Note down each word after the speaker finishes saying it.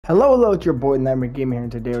Hello, it's your boy Nightmare Gamer here,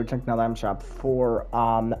 and today we're checking out Item Shop for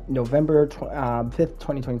November 5th,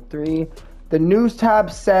 2023. The news tab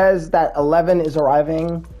says that 11 is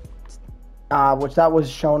arriving, which that was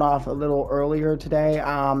shown off a little earlier today.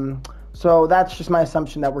 So that's just my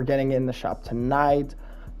assumption that we're getting it in the shop tonight.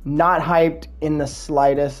 Not hyped in the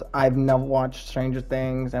slightest. I've never watched Stranger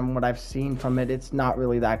Things, and what I've seen from it, it's not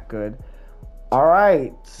really that good. All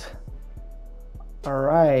right.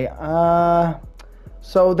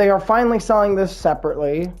 So they are finally selling this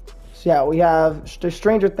separately. So yeah, we have the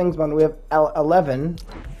Stranger Things one. We have 11.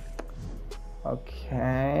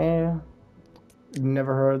 Okay.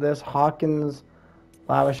 Never heard of this. Hawkins.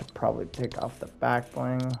 Wow, I should probably take off the back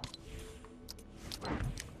bling.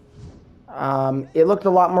 It looked a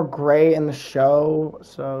lot more gray in the show.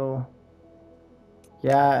 So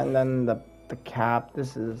yeah, and then the cap.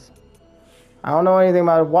 This is. I don't know anything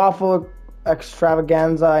about it. Waffle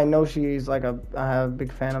Extravaganza. I know she's like I'm a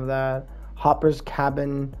big fan of that. Hopper's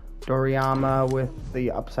Cabin Doriyama with the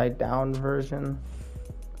upside down version.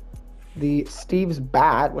 The Steve's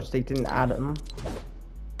Bat, which they didn't add him.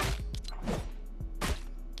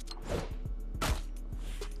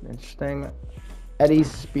 Interesting.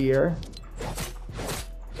 Eddie's Spear,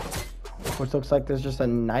 which looks like there's just a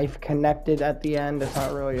knife connected at the end. It's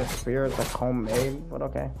not really a spear, it's like homemade, but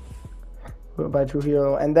okay. By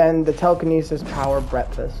Trujillo. And then the Telekinesis Power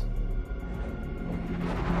Breakfast.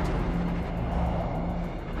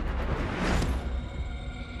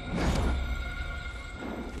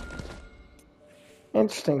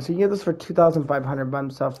 Interesting. So you get this for 2,500 by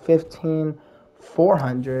himself. 15,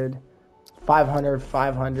 400, 500,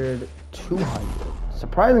 500, 200.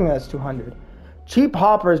 Surprisingly, that's 200. Cheap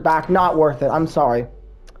Hopper is back. Not worth it. I'm sorry.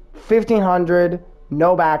 1,500.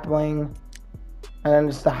 No back bling. And then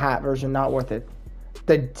just the hat version, not worth it.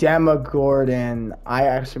 The Demogorgon. I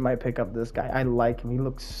actually might pick up this guy. I like him. He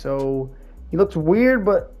looks weird,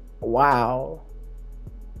 but wow.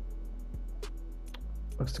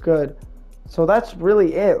 Looks good. So that's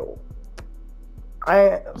really it.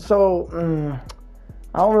 I don't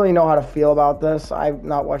really know how to feel about this. I've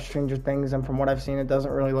not watched Stranger Things, and from what I've seen, it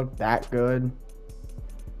doesn't really look that good.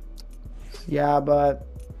 Yeah, but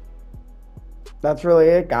that's really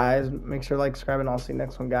it, guys. Make sure to like, subscribe, and I'll see you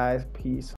next one, guys. Peace.